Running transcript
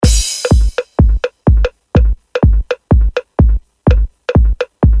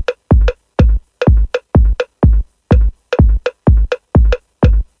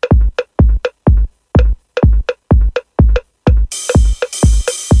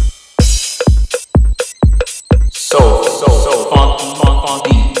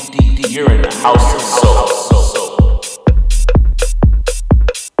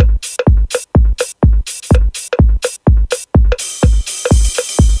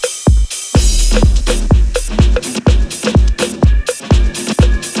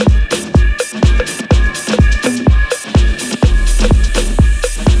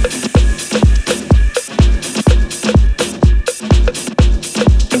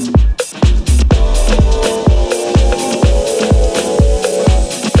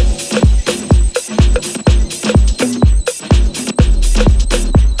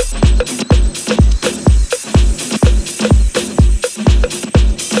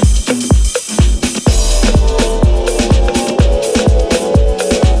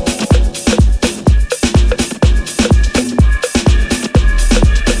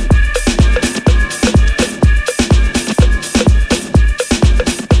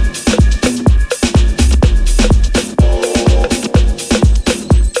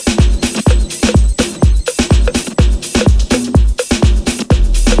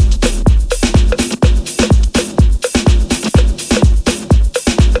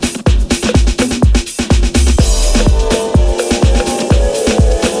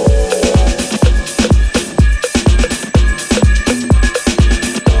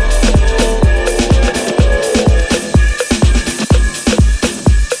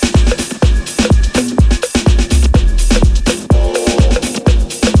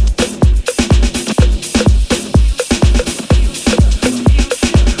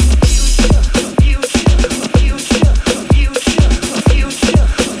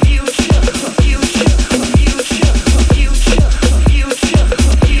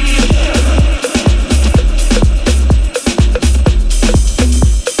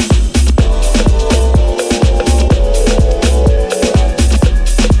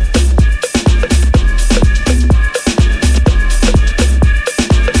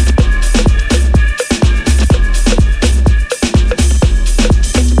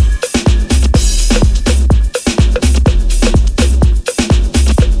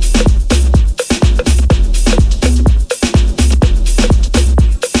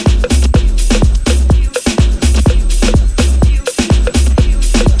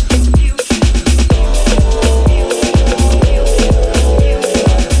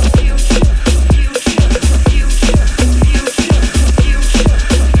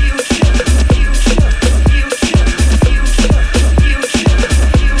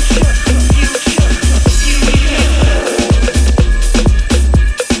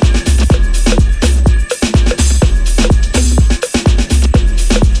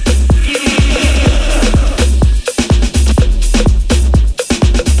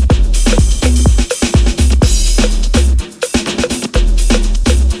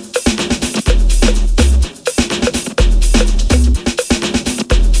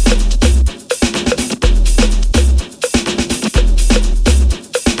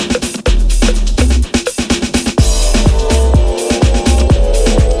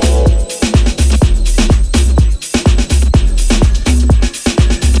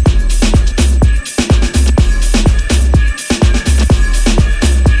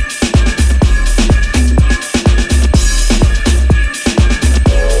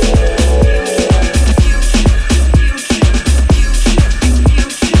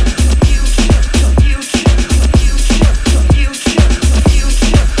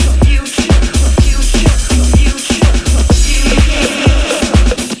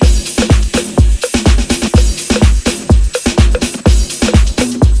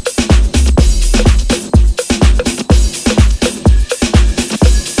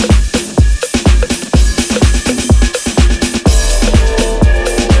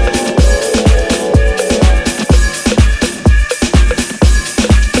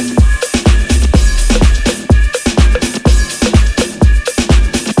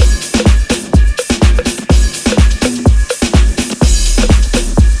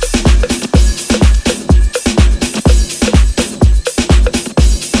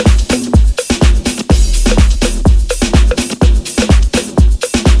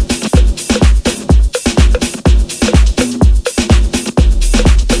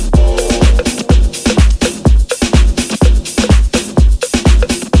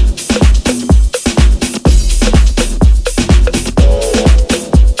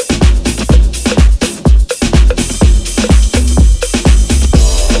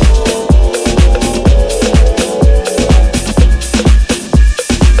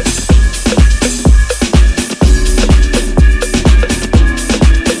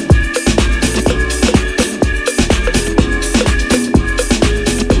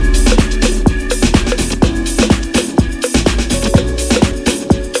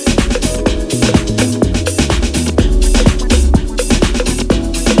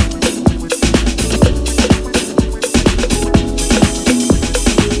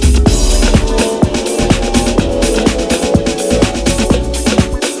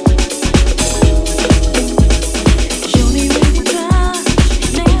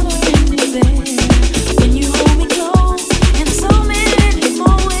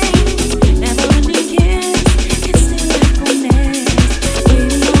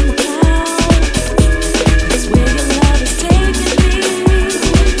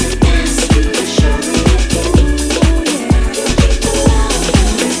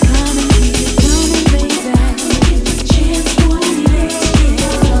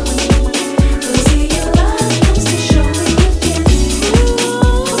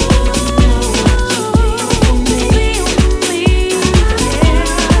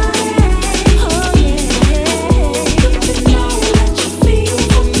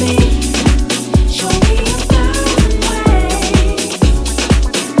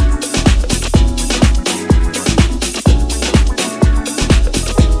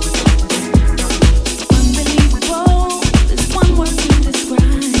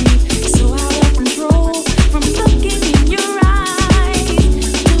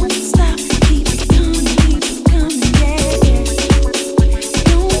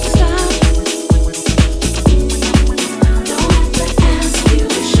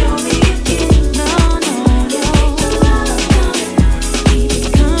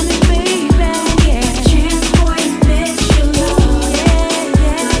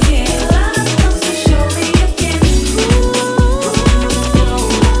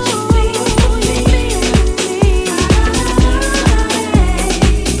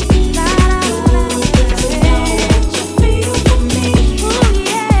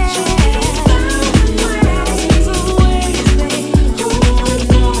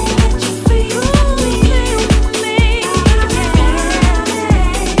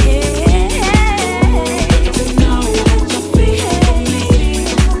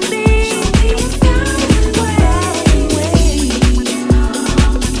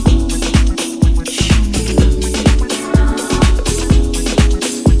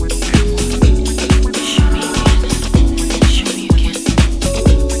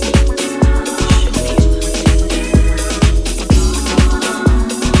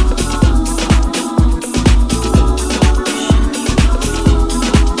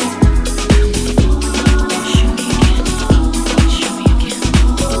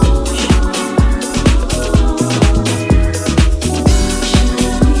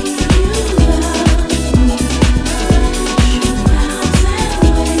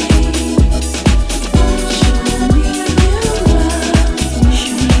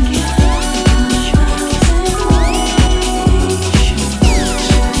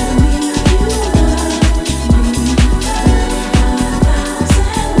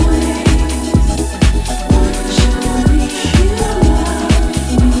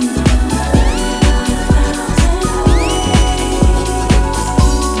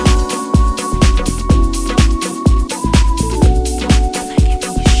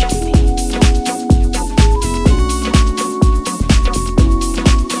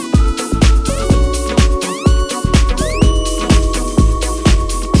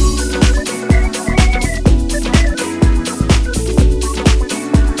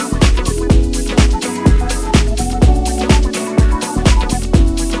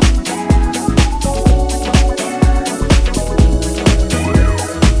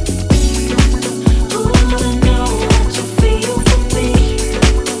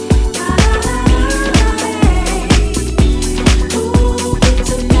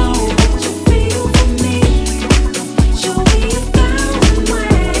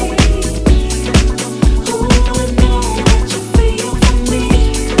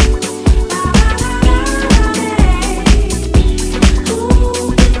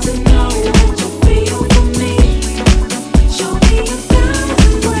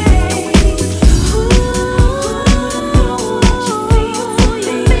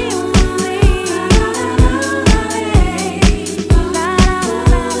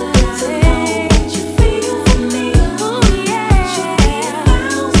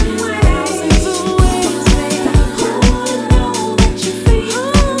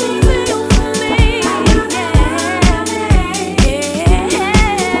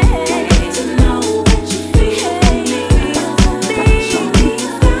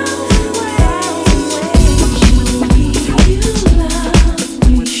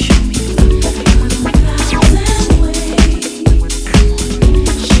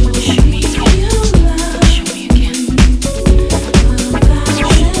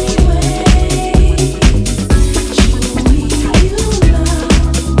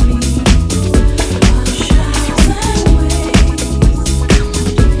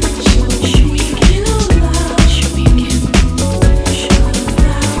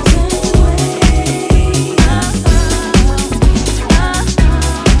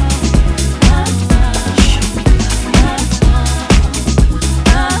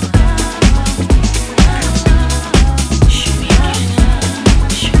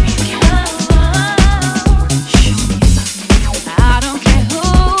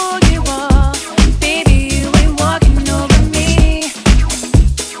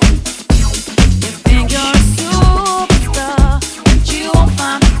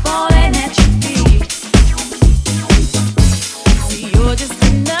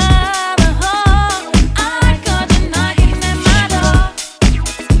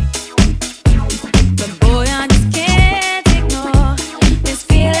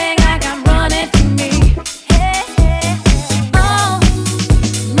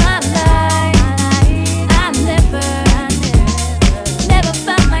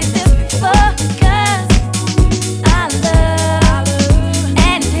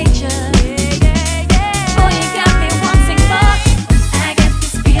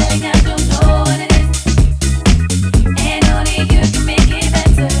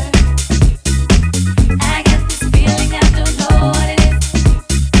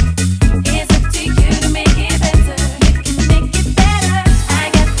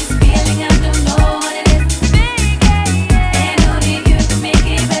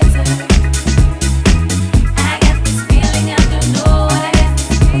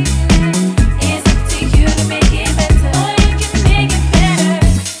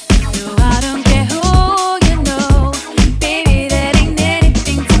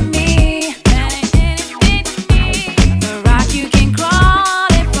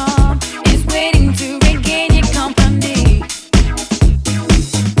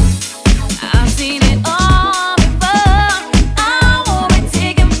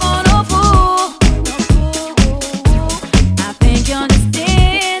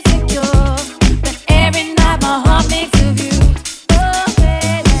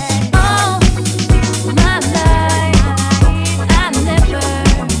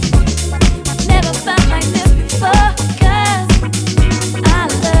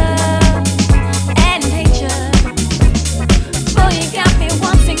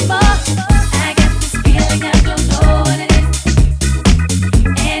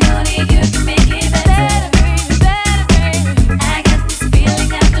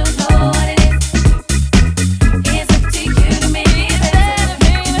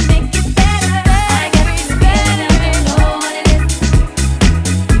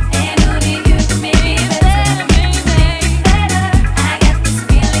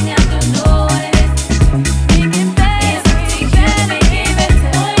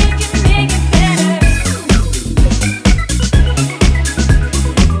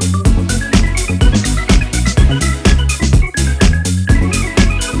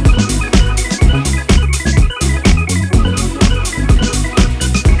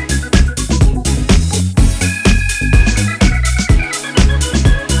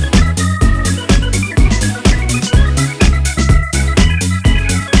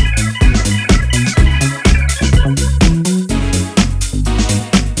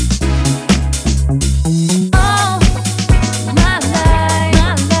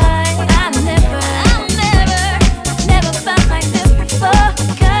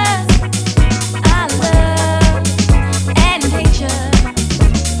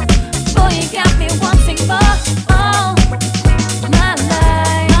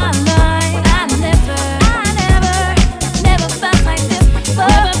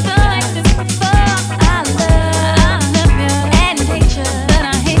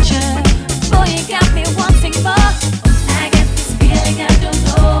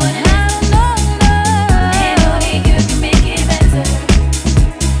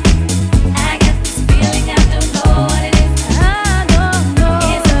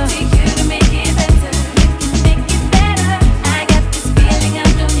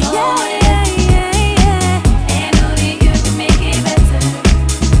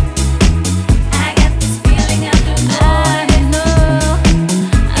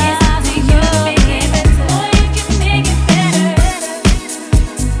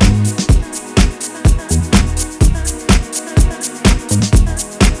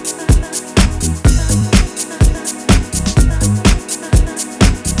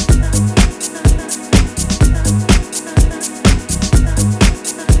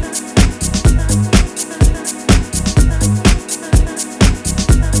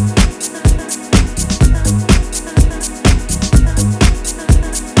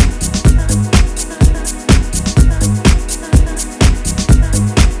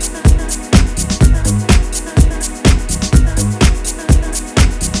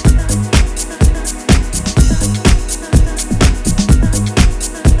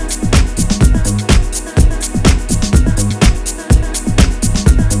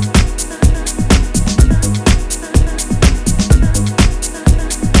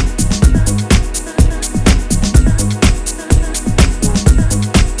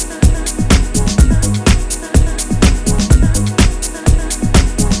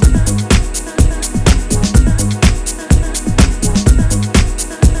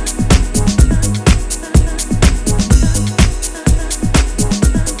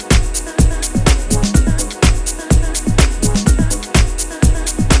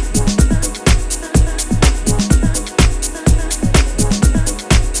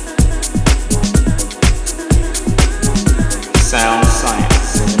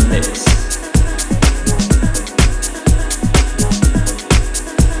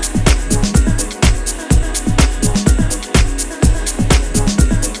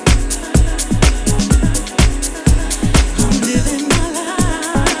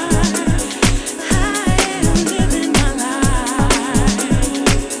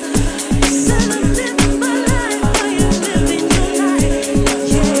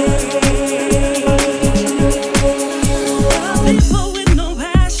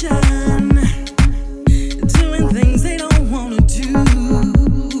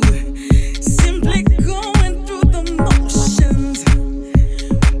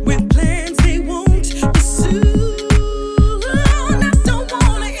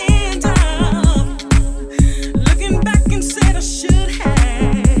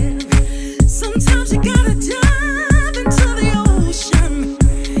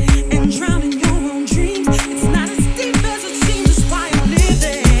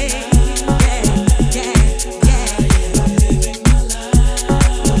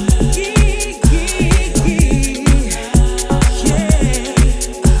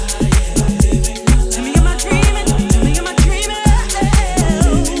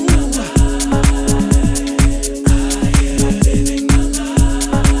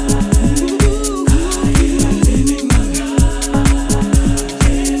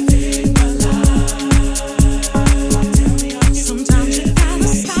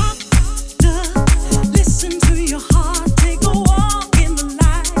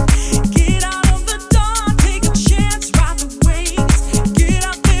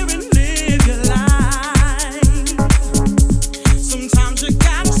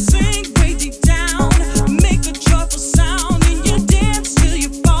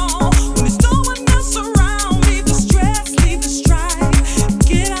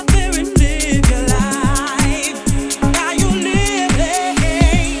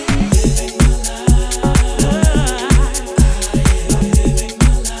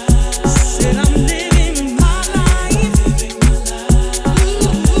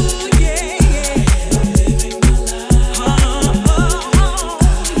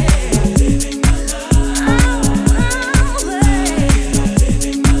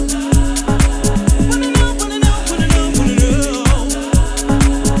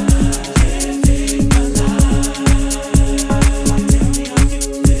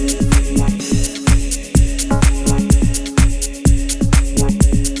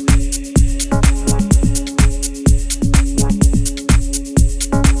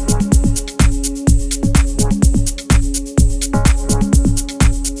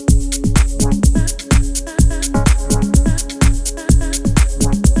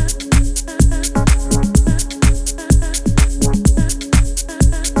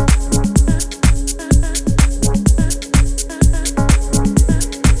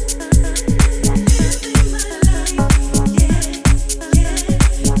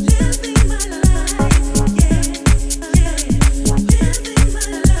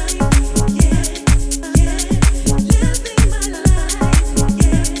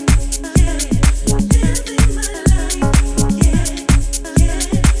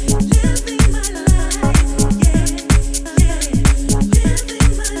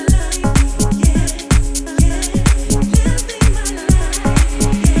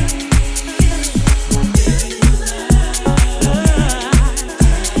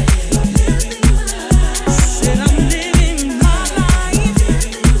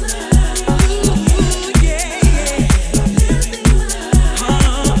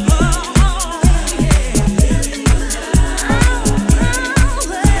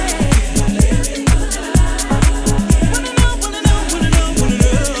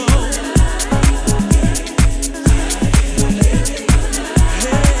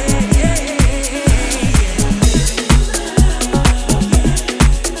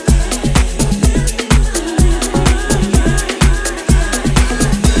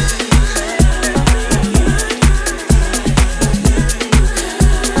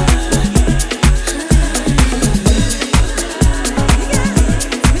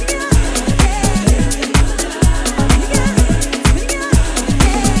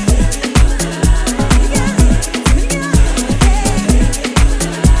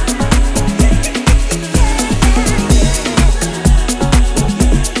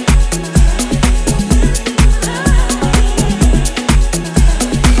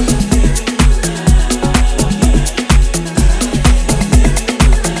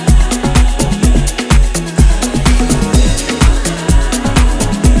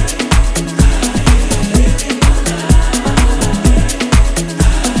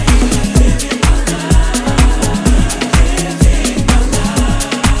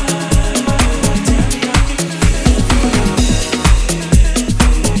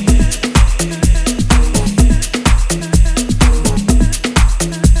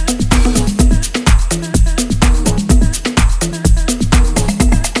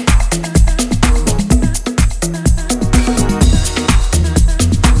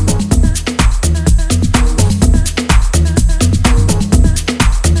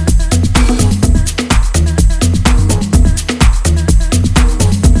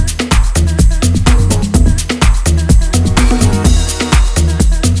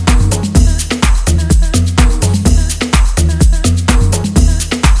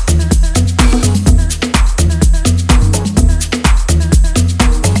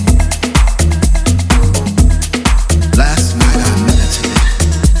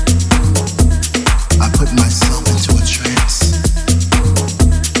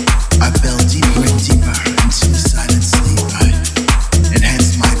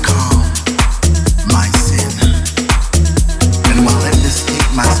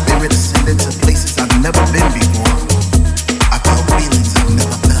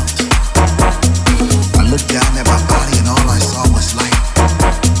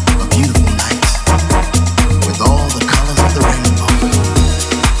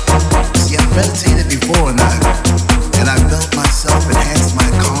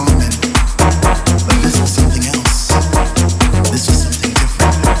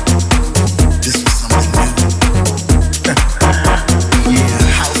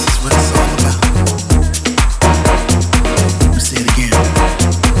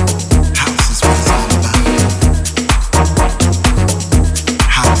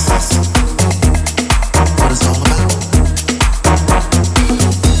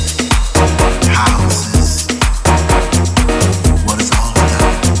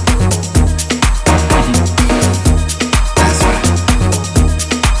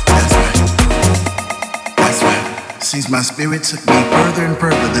my spirit took me further and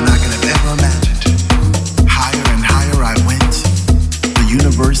further than I could have ever imagined. Higher and higher I went. The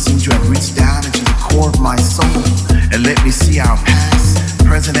universe seemed to have reached down into the core of my soul and let me see our past,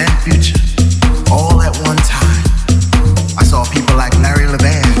 present, and future all at one time. I saw people like Larry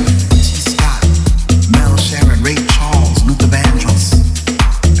Levan, T. Scott, Mel Sharon, Ray Charles, Luther Vandross,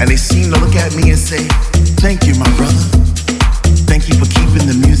 and they seemed to look at me and say, "Thank you, my brother. Thank you for keeping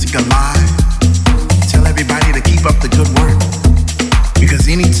the music alive. Tell everybody to keep up the good work. Because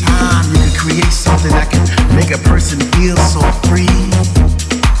anytime you can create something that can make a person feel so free,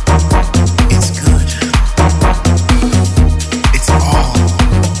 it's good. It's all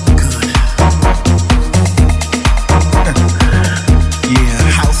good." Yeah,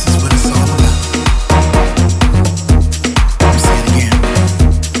 house is what it's all about. Let me say it again.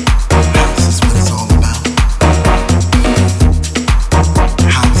 House is what it's all about.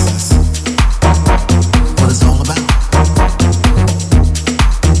 House is what it's all about.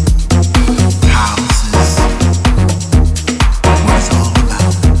 House is what it's all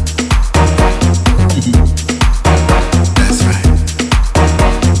about. That's right.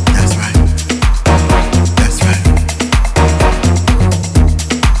 That's right. That's right.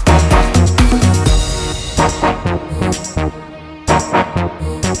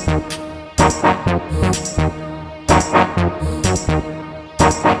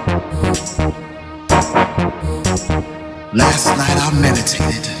 Last night I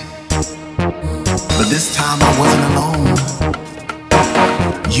meditated, but this time I wasn't alone.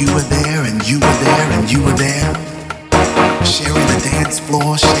 You were there and you were there and you were there, sharing the dance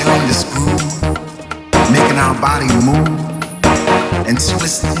floor, sharing this groove, making our body move, and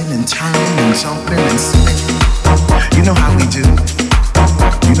twisting and turning and jumping and spinning. You know how we do.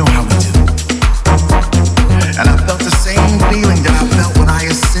 You know how we do. And I felt the same feeling that I felt when I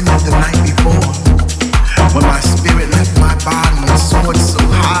ascended the night before, when my spirit left my body and soared so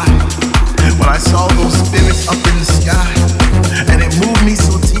high, when I saw those spirits up in the sky, and it moved me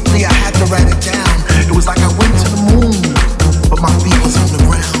so deeply I had to write it down. It was like I went to the moon, but my feet was on the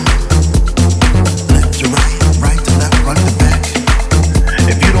ground. Left to right, right to left, front to back.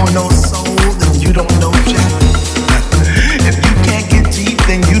 If you don't know soul, then you don't know jack. If you can't get deep,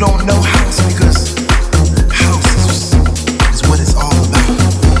 then you don't know house, because house is what it's all about.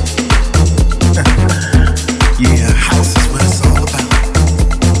 Yeah, house is what it's all about.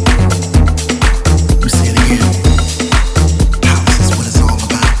 Let me say it again.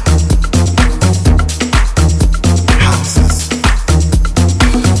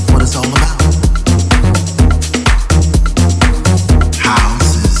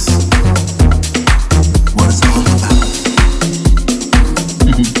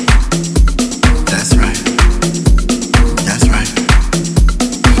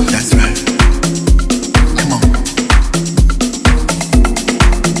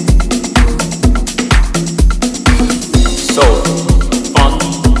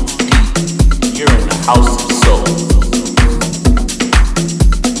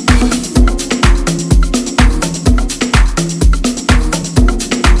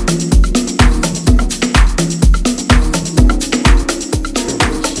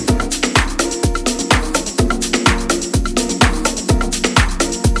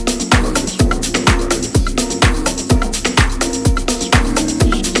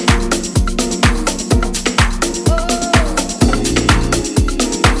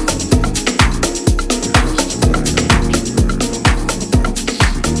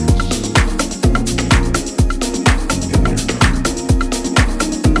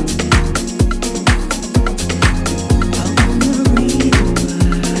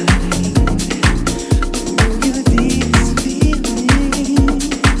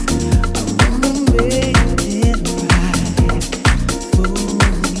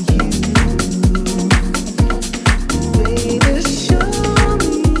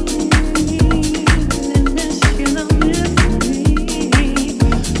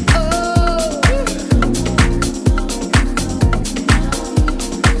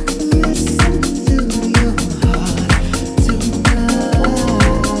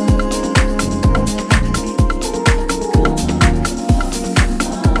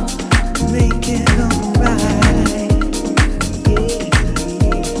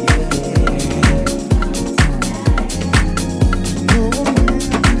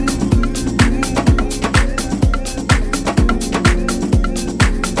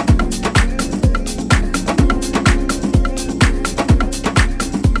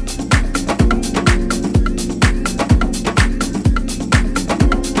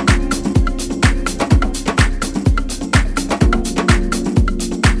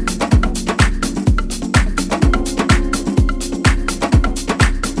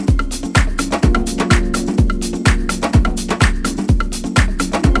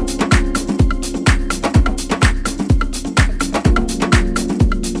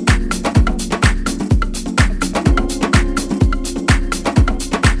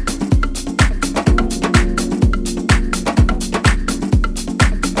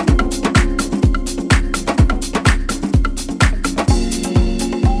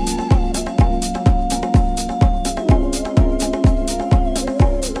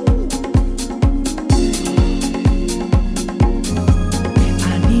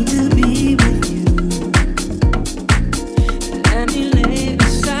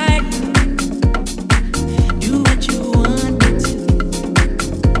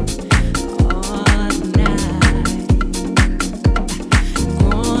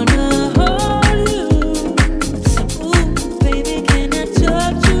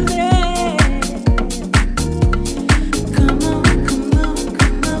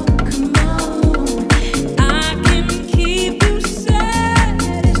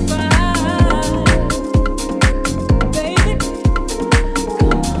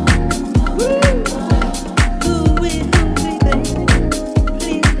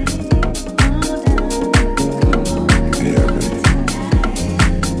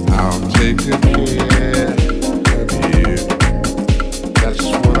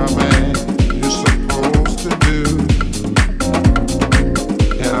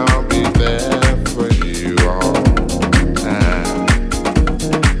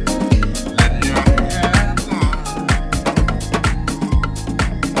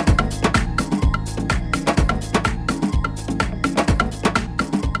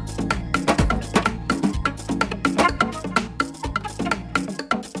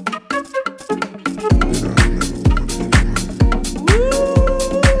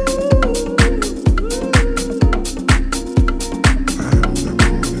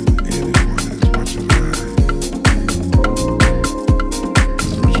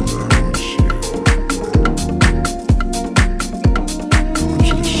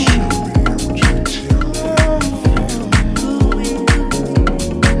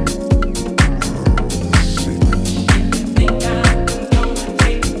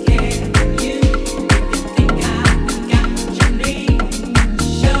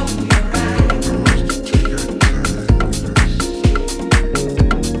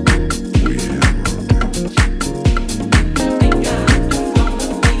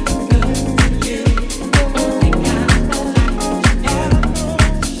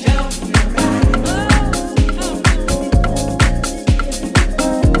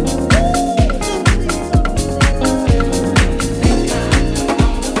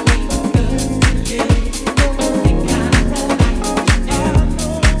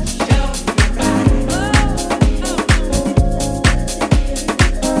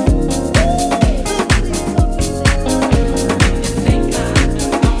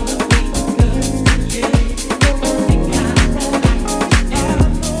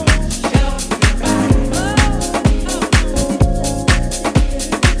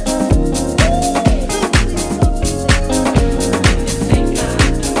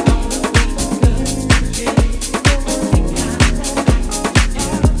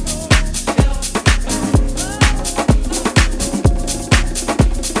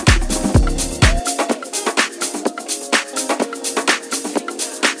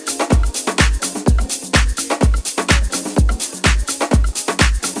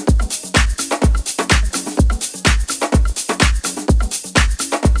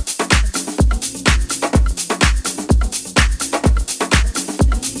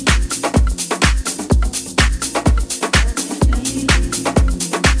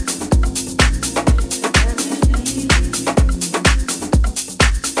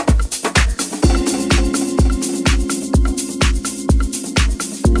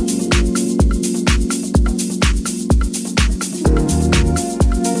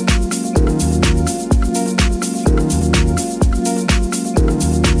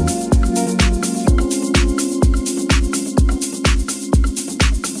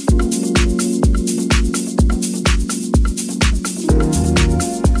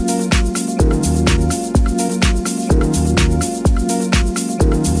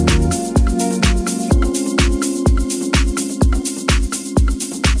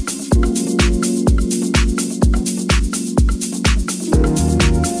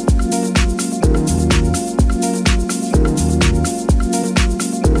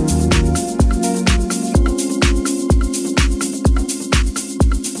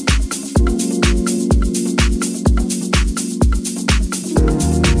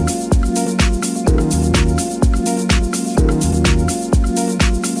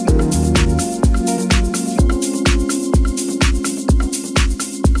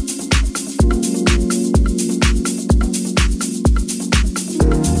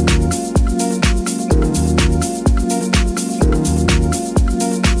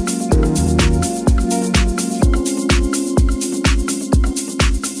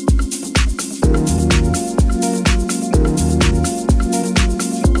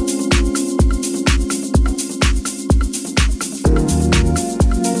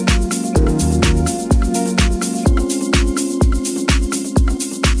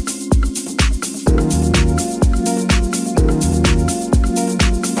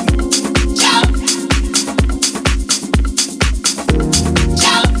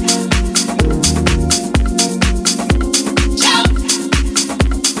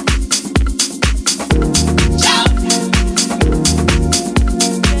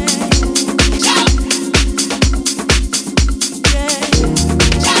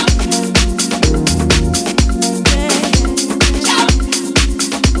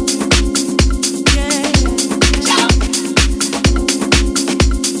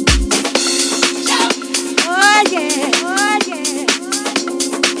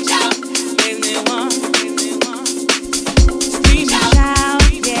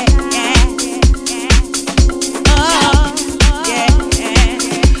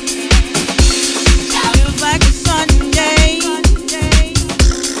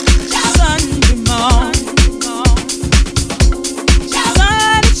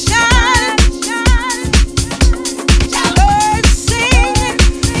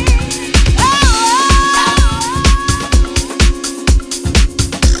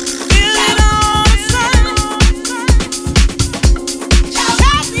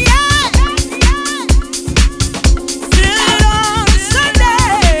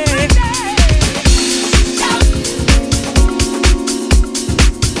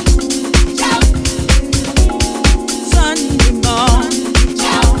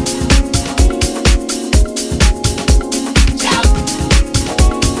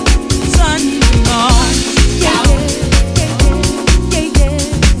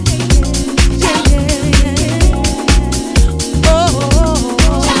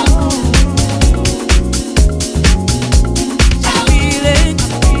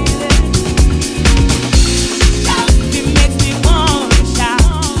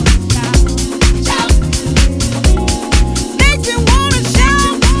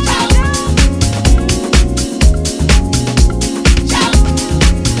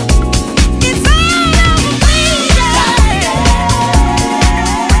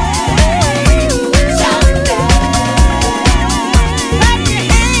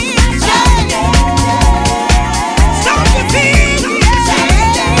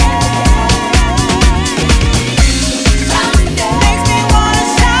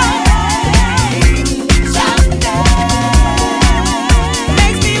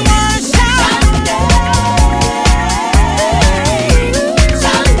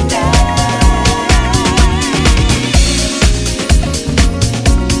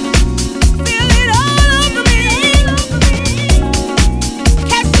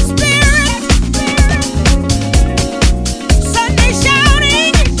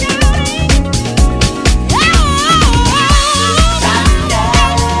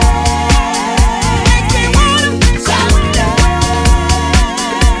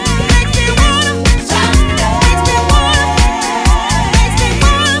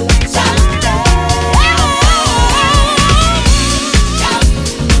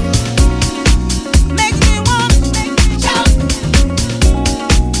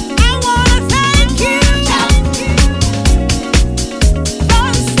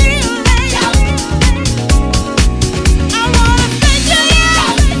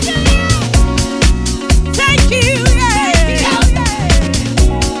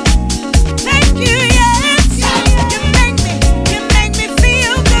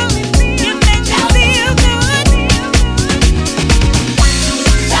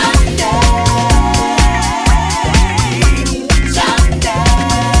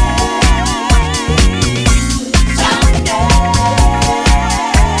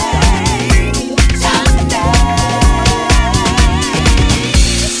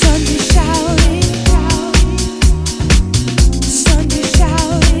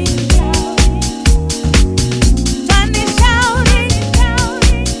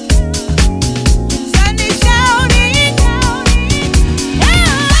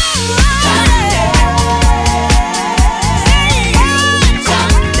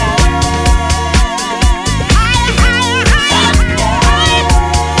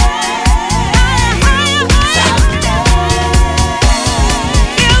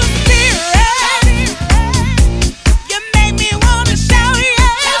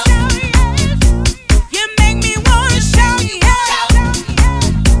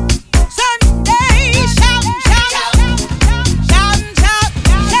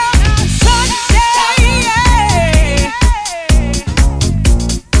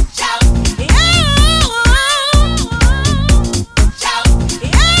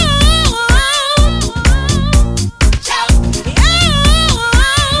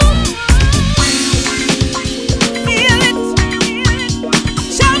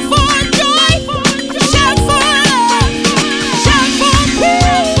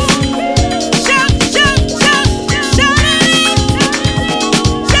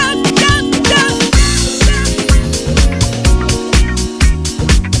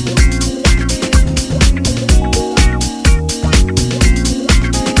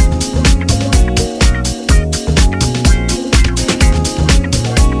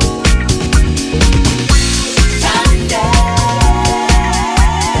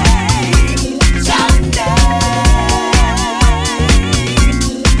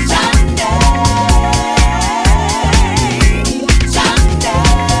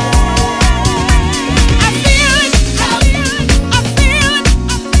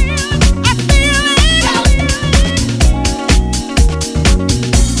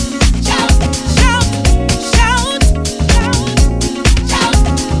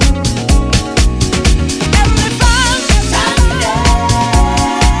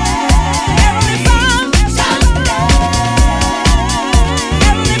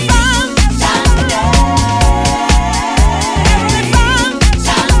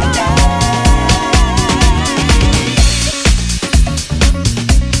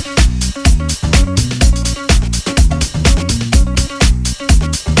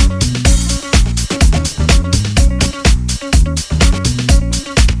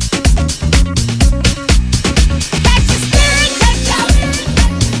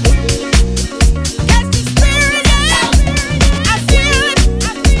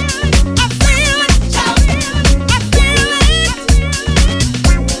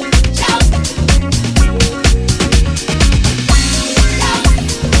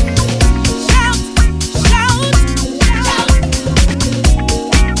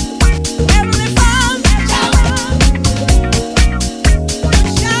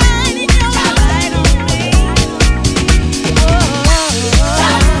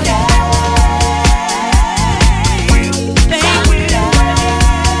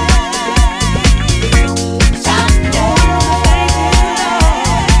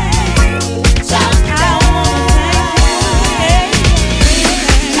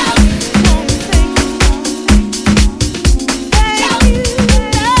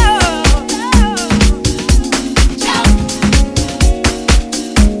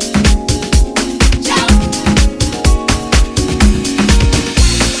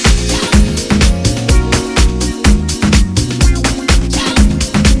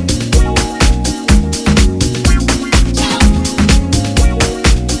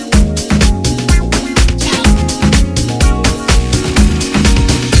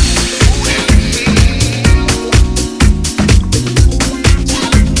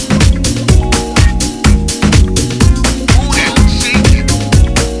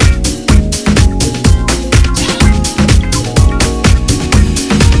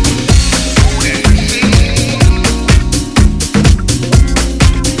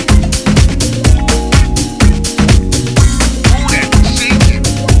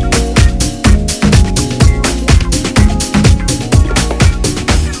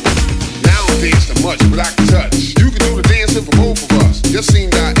 but I can touch. You can do the dancing for both of us. Just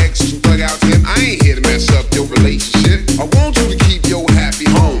seemed our exes and thug out tip. I ain't here to mess up your relationship. I want you to keep your happy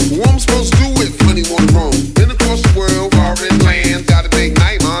home. Who I'm supposed to do it? Funny one wrong. Been across the world, foreign lands. Got a big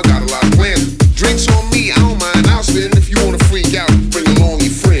night, man. Got a lot of plans. Drinks on me, I don't mind. I'll spend if you wanna freak out. Bring along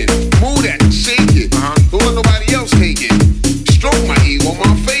your friend. Move that, shake it. Don't let nobody else take it. Stroke my ego,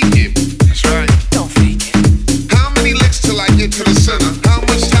 my fake it. That's right. Don't fake it. How many licks till I get to the center? How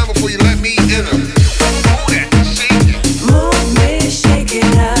much time before you let me enter? Move that, shake it. Move me, shake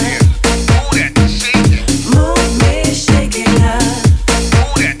it up. Move that, shake it. Move me, shake it up.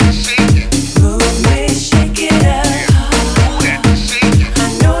 Move that, shake it. Move me, shake it up. Move that, shake it. I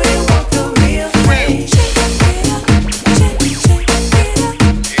know you want the real thing. Shake it up, shake it up.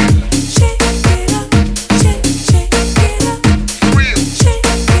 Shake it up, shake it up. Real. Shake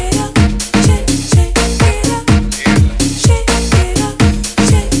it up, shake it up. Shake it up,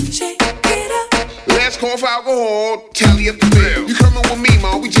 shake it up. Last call for alcohol, tally up the bill. You coming with me,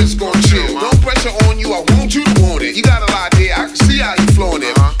 man, we just gon' chill. No pressure on you, I want you to want it. You got a lot there, I can see how you flowing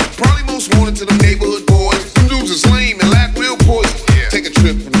it. Probably most wanted to them neighborhood boys. Them dudes is lame and lack real poison. Take a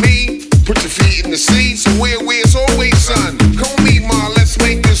trip with me, put your feet in the seat. Somewhere where it's always sun. Come with me, ma, let's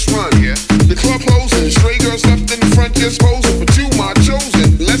make this run. The club closing, stray girls left in the front just posing. But you, my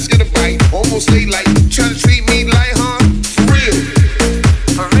chosen, let's get a bite. Almost daylight, trying to treat me like, huh? For real.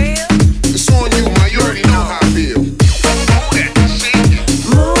 For real? It's on you, ma, you already know how I feel. Move that, shake it.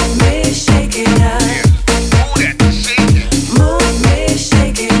 Move me, shake it up. Move that, shake it. Move me,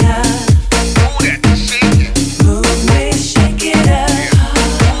 shake it up. Move that, shake it. Move me, shake it up.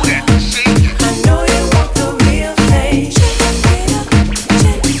 Move that, shake it. I know you want the real thing. Shake it up,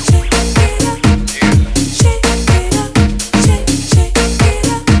 shake it up. Shake it up, shake it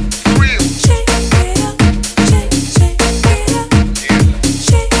up. Real. Shake it up, shake it up.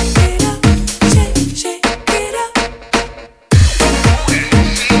 Shake it up, shake it up.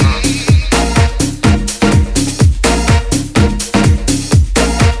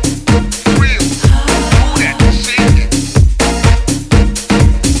 Real. Move that, shake it.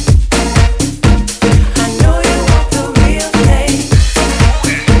 I know you want the real thing.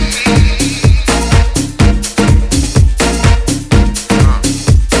 Move that,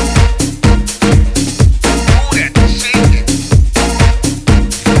 shake it.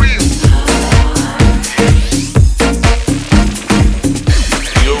 Real.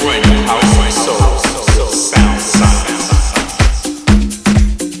 You're right, house and soul, sound science.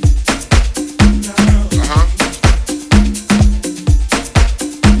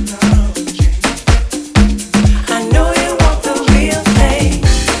 I know you want the real thing.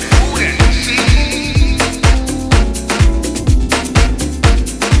 Move that, shake it.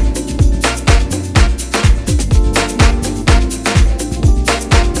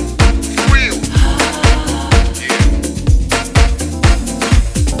 Real. Move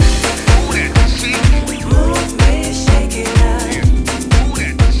that, shake it. Move me, shake it up. Move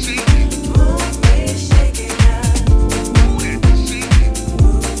that, shake it. Move me, shake it up. Move that, shake it.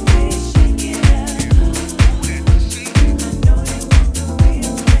 Move me, shake it up. I know you want the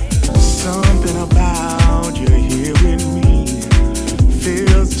real thing. Something about you here with me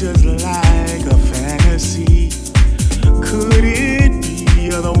feels just like a fantasy. Could it be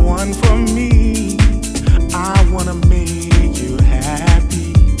you're the one for me? I wanna make you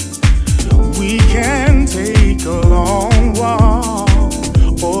happy. We can take a long walk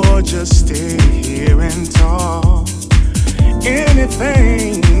or just stay here and talk.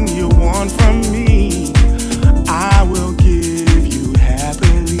 Anything you want from me, I will give you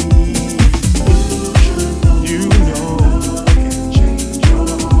happily. You know I can change your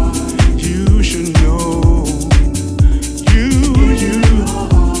heart. You should know. You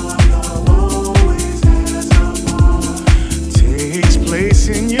always has a part. Takes place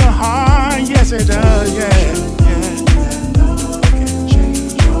in your heart. Yes, it does. Yeah. Love can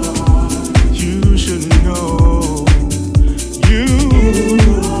change your heart. You should know. You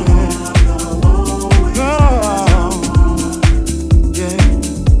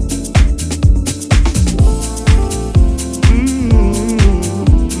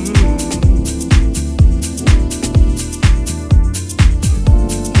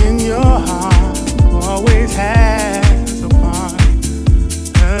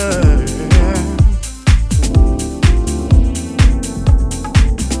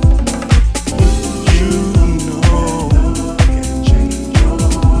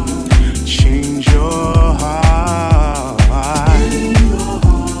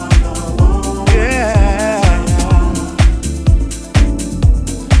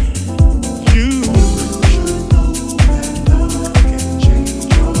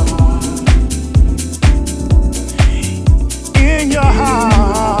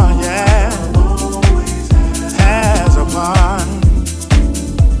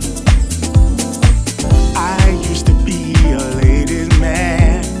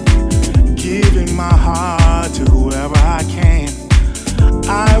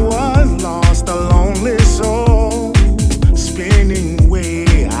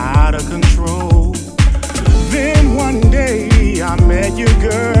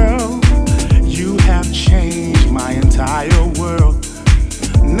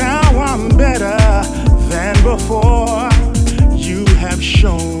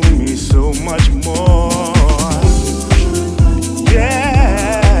much more.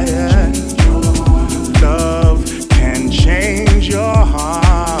 Yeah, yeah. Love can change your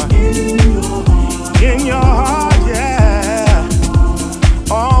heart. In your heart, yeah.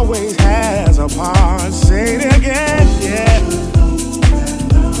 Always has a part. Say it again, yeah.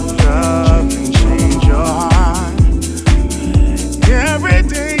 Love can change your heart. Every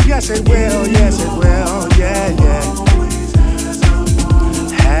day, yes it will, yeah, yeah.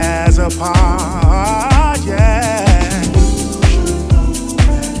 Has a part, yeah.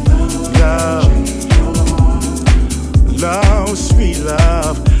 Love, sweet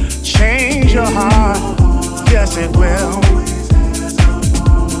love, change your heart, yes it will.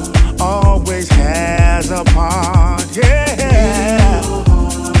 Always has a part, yeah.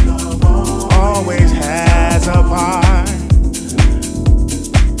 Always has a part.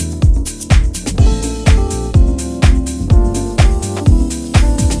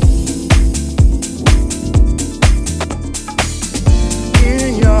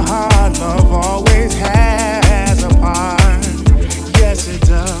 In your heart, love always has a part. Yes, it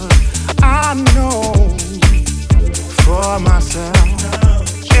does. I know for myself.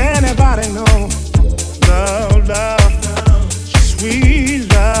 Anybody know? Love, love, sweet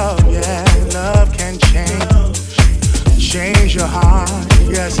love, yeah. Love can change your heart.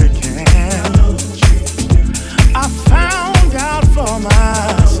 Yes, it can. I found out for myself.